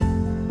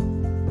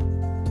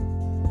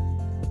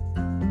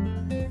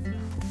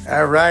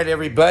All right,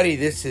 everybody,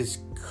 this is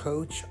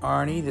Coach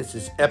Arnie. This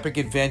is Epic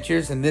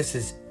Adventures, and this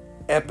is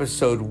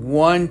episode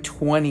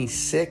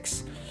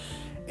 126.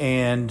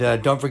 And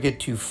don't forget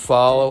to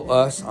follow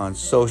us on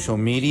social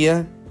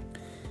media,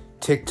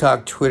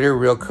 TikTok, Twitter,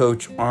 Real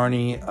Coach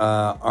Arnie,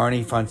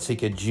 Arnie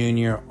Fonseca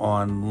Jr.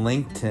 on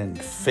LinkedIn,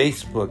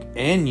 Facebook,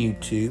 and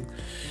YouTube.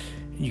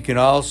 You can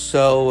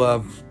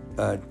also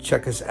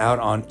check us out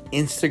on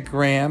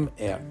Instagram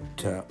at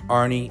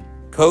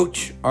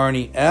Coach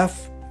Arnie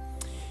F.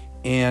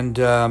 And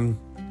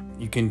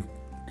you can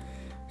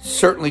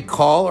certainly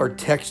call or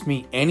text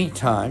me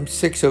anytime,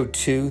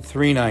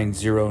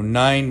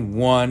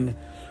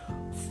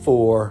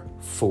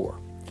 602-390-9144.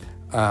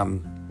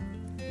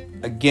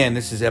 Again,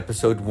 this is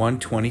episode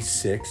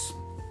 126.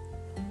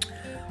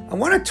 I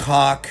want to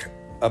talk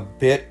a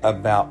bit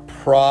about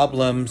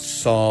problem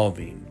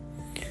solving.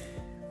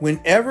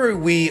 Whenever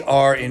we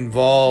are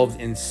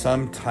involved in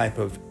some type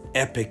of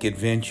epic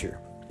adventure,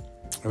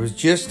 I was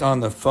just on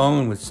the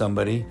phone with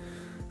somebody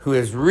who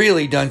has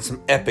really done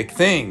some epic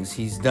things.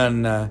 He's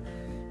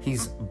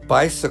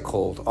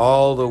bicycled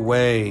all the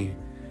way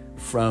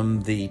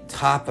from the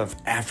top of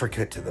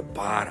Africa to the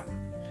bottom.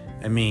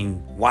 I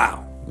mean,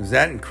 wow, is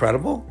that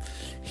incredible?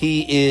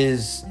 He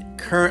is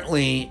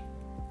currently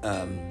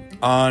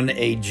on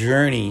a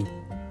journey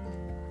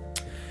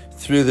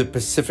through the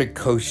Pacific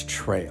Coast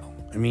Trail.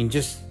 I mean,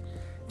 just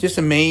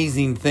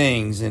amazing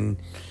things, and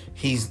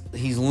he's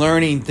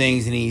learning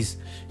things, and he's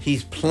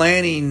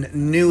planning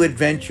new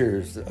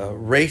adventures,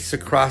 race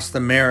across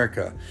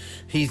America.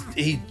 He's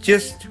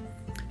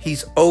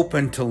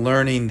open to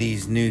learning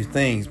these new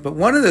things. But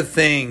one of the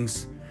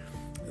things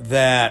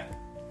that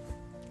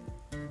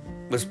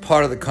was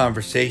part of the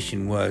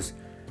conversation was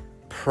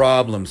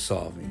problem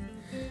solving.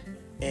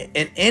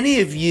 And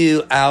any of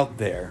you out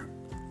there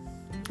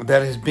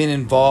that has been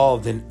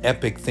involved in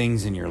epic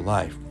things in your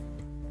life,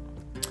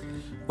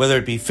 whether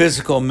it be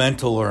physical,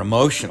 mental, or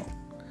emotional,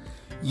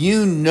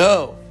 you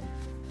know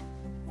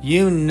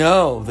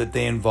that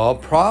they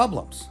involve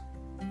problems.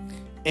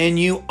 And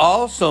you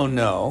also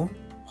know,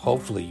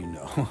 hopefully you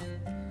know,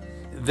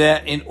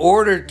 that in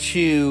order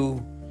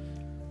to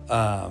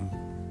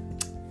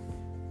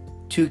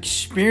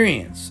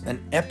experience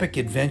an epic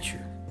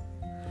adventure,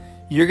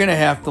 you're going to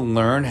have to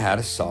learn how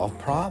to solve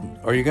problems,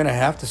 or you're going to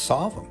have to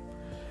solve them.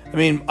 I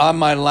mean, on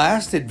my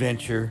last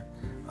adventure,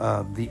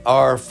 the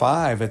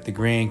R5 at the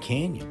Grand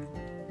Canyon,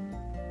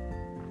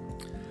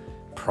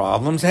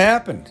 problems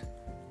happened.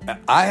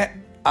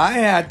 I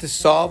had to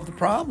solve the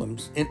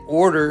problems in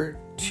order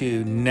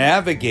to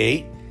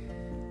navigate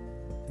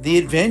the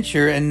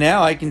adventure. And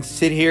now I can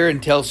sit here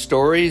and tell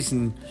stories,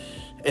 and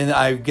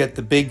I get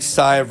the big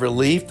sigh of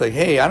relief, like,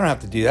 hey, I don't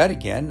have to do that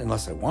again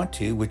unless I want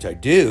to, which I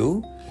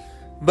do.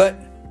 But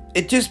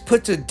it just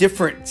puts a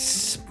different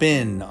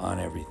spin on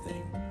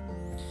everything.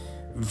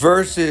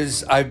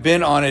 Versus I've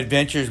been on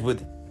adventures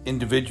with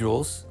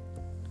individuals.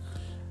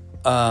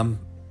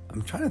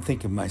 I'm trying to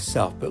think of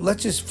myself, but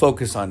let's just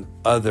focus on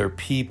other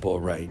people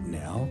right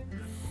now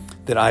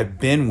that I've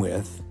been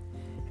with,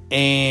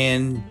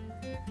 and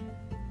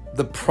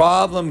the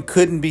problem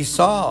couldn't be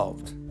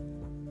solved.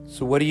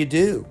 So what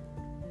do?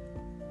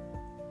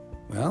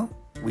 Well,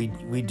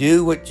 we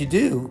do what you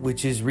do,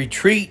 which is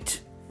retreat,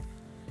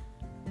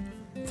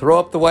 throw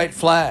up the white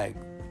flag,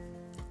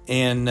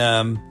 and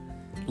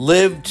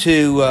live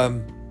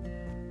to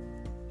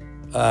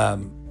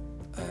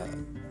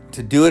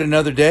do it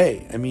another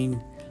day. I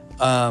mean,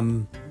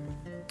 and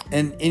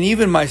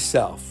even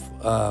myself,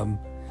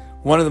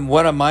 one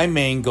of my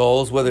main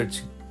goals, whether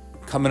it's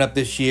coming up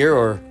this year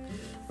or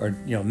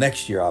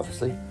next year,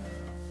 obviously,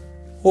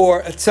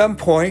 or at some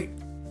point,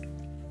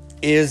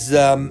 is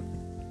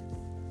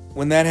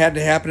when that had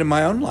to happen in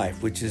my own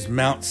life, which is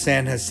Mount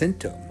San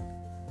Jacinto.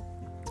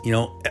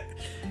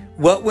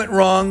 What went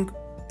wrong?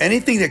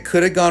 Anything that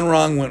could have gone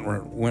wrong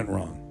went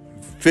wrong.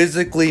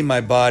 Physically,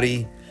 my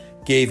body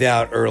gave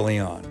out early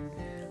on.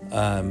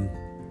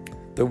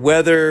 The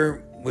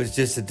weather was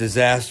just a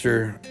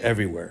disaster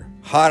everywhere.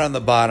 Hot on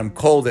the bottom,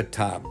 cold at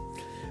top.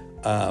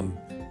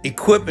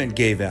 Equipment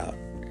gave out.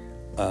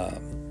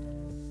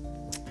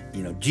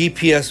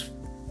 GPS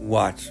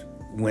watch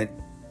went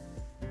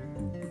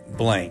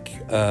blank.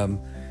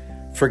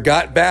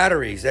 Forgot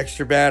batteries,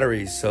 extra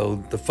batteries,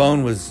 so the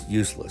phone was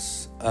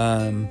useless.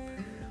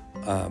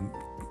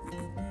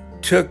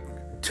 Took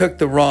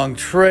the wrong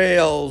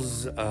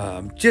trails.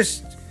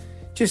 Just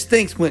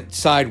things went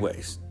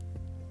sideways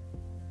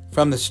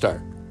from the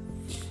start.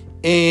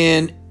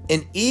 And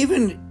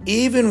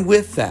even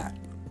with that,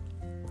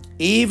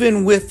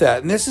 and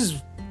this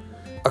is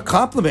a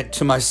compliment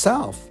to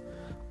myself,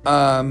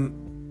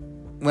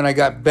 when I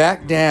got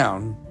back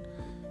down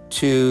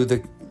to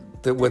the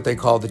what they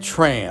call the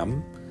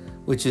tram,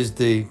 which is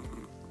the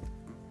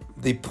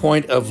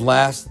point of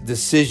last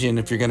decision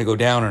if you're going to go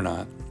down or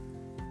not,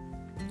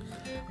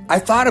 I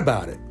thought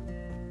about it.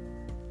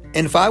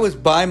 And if I was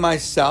by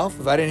myself,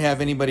 if I didn't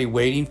have anybody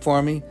waiting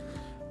for me,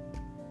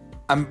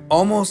 I'm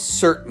almost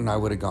certain I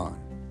would have gone.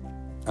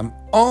 I'm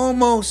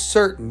almost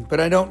certain, but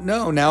I don't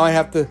know. Now I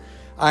have to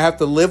I have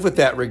to live with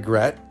that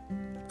regret,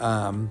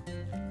 and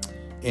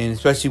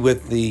especially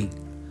with the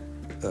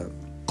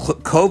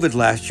COVID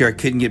last year, I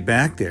couldn't get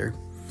back there.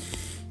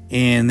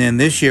 And then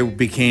this year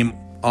became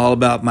all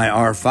about my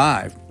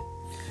R5.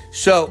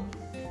 So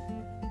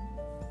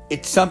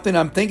it's something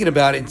I'm thinking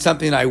about and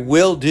something I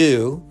will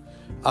do.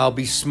 I'll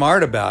be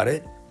smart about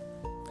it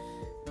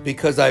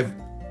because I've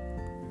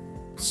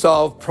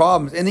solved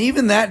problems. And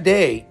even that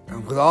day,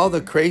 with all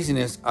the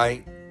craziness,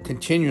 I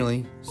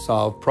continually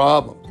solve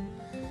problems.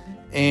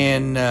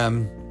 And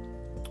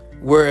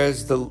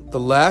whereas the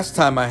last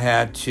time I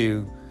had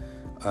to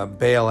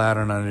bail out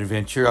on an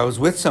adventure, I was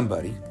with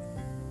somebody.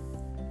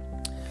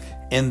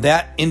 And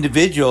that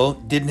individual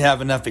didn't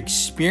have enough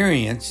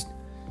experience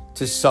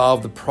to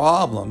solve the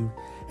problem.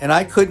 And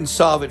I couldn't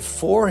solve it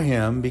for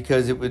him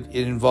because it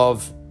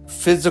involved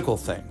physical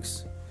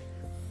things.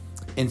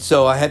 And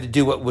so I had to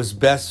do what was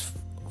best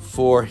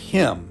for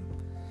him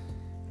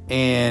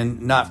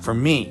and not for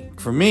me.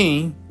 For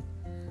me,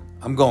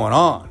 I'm going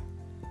on.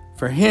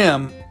 For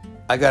him,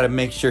 I got to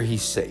make sure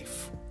he's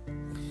safe.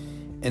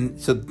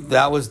 And so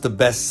that was the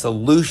best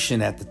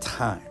solution at the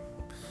time.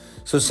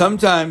 So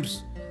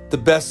sometimes the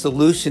best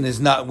solution is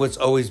not what's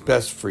always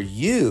best for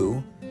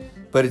you,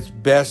 but it's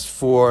best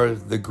for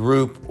the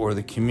group or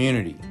the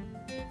community.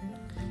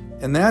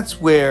 And that's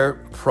where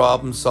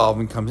problem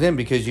solving comes in,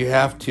 because you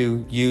have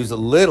to use a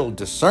little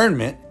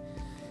discernment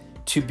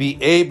to be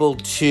able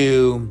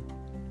to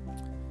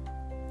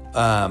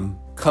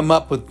come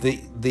up with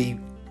the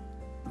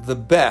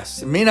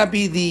best. It may not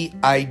be the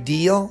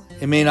ideal,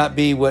 it may not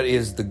be what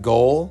is the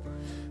goal,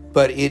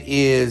 but it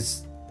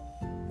is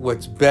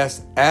what's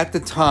best at the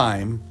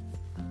time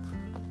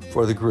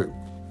for the group.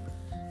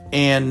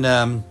 And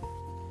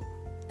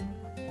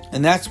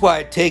that's why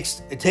it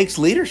takes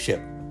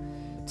leadership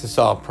to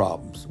solve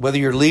problems, whether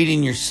you're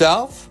leading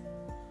yourself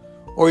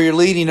or you're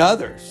leading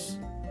others.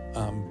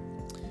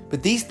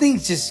 But these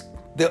things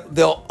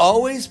they'll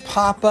always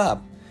pop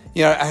up.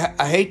 You know,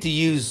 I hate to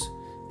use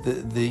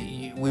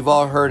we've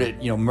all heard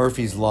it,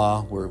 Murphy's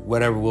Law, where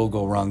whatever will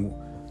go wrong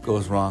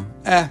goes wrong.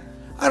 I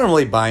don't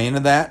really buy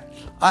into that.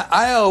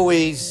 I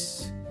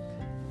always,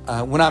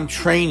 when I'm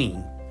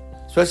training,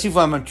 especially if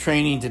I'm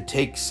training to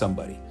take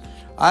somebody,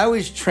 I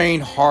always train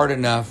hard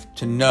enough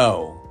to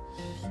know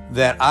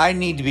that I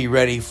need to be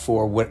ready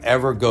for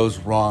whatever goes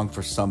wrong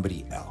for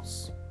somebody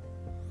else.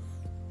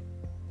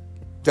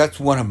 That's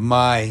one of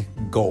my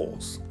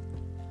goals.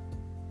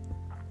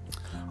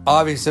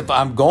 Obviously, if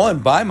I'm going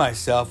by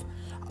myself,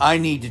 I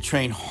need to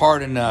train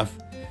hard enough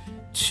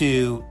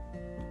to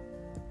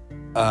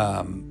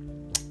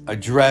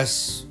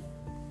address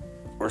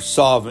or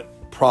solve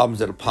problems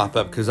that'll pop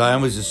up, because I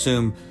always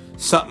assume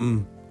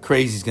something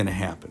crazy is going to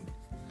happen.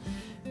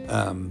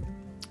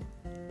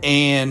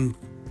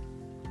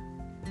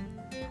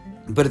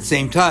 But at the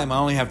same time, I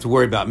only have to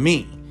worry about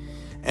me.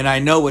 And I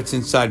know what's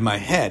inside my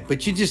head,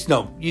 but you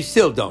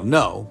still don't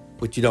know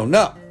what you don't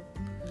know.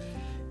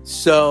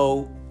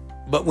 So,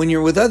 but when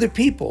you're with other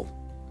people,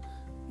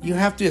 you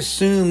have to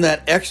assume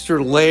that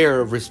extra layer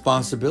of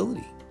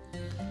responsibility.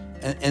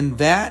 And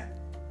that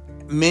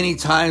many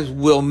times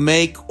will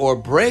make or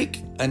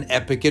break an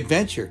epic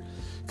adventure.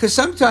 Because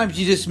sometimes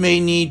you just may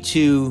need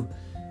to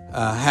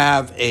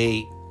have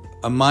a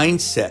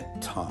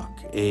mindset talk,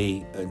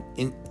 a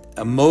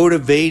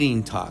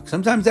motivating talk.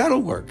 Sometimes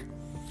that'll work.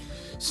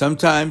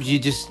 Sometimes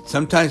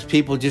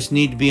people just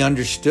need to be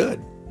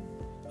understood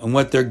on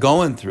what they're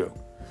going through.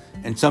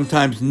 And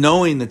sometimes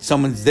knowing that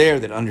someone's there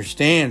that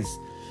understands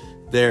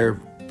their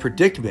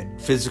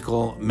predicament,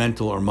 physical,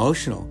 mental, or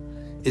emotional,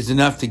 is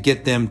enough to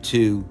get them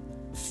to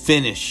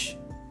finish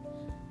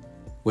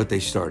what they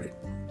started.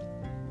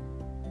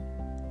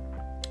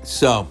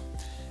 So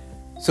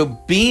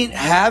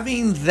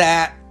having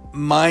that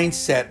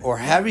mindset or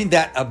having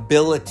that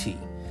ability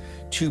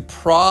to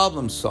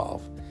problem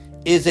solve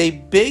is a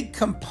big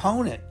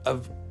component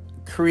of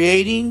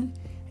creating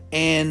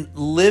and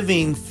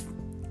living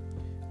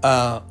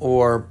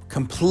or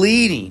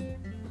completing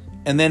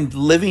and then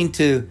living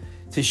to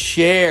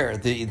share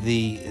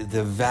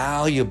the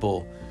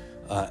valuable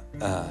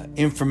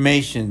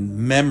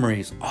information,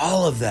 memories,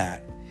 all of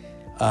that.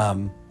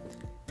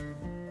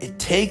 It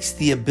takes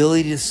the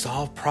ability to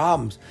solve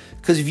problems.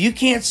 Because if you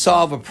can't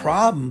solve a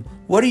problem,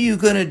 what are you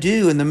going to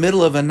do in the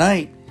middle of a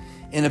night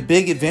in a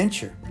big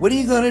adventure? What are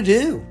you going to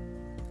do?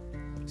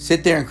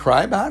 Sit there and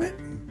cry about it?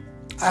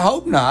 I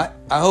hope not.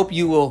 I hope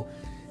you will.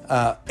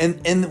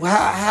 And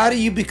how do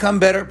you become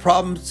better at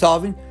problem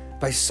solving?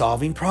 By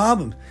solving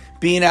problems.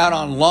 Being out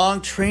on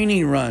long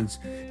training runs,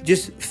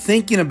 just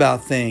thinking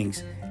about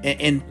things.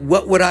 And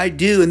what would I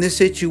do in this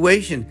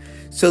situation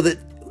so that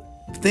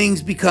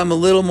things become a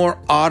little more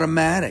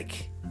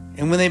automatic.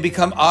 And when they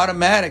become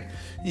automatic,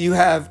 you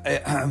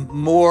have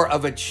more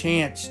of a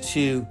chance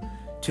to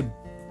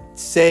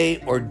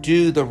say or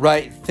do the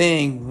right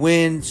thing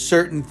when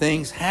certain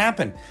things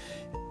happen.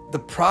 The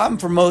problem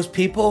for most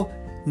people,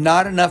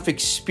 not enough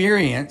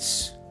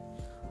experience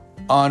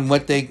on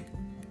what they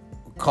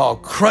call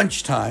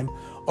crunch time,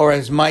 or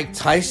as Mike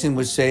Tyson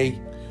would say,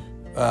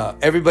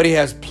 everybody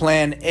has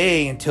plan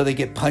A until they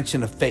get punched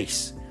in the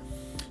face.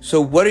 So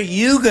what are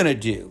you going to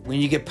do when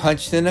you get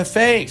punched in the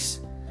face?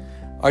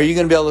 Are you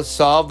going to be able to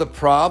solve the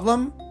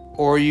problem,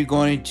 or are you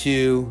going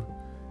to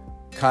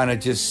kind of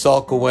just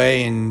sulk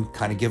away and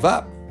kind of give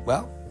up?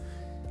 Well,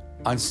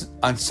 on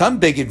some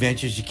big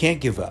adventures, you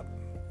can't give up.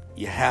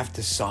 You have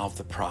to solve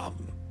the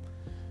problem.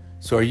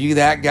 So are you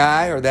that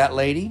guy or that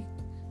lady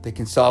that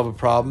can solve a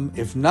problem?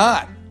 If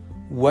not,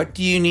 what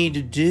do you need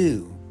to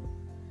do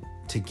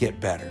to get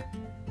better?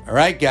 All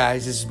right,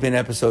 guys, this has been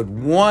episode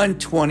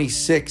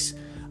 126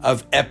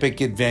 of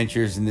Epic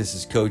Adventures, and this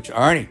is Coach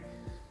Arnie.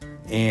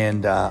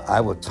 And I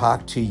will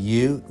talk to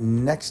you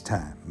next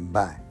time.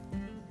 Bye.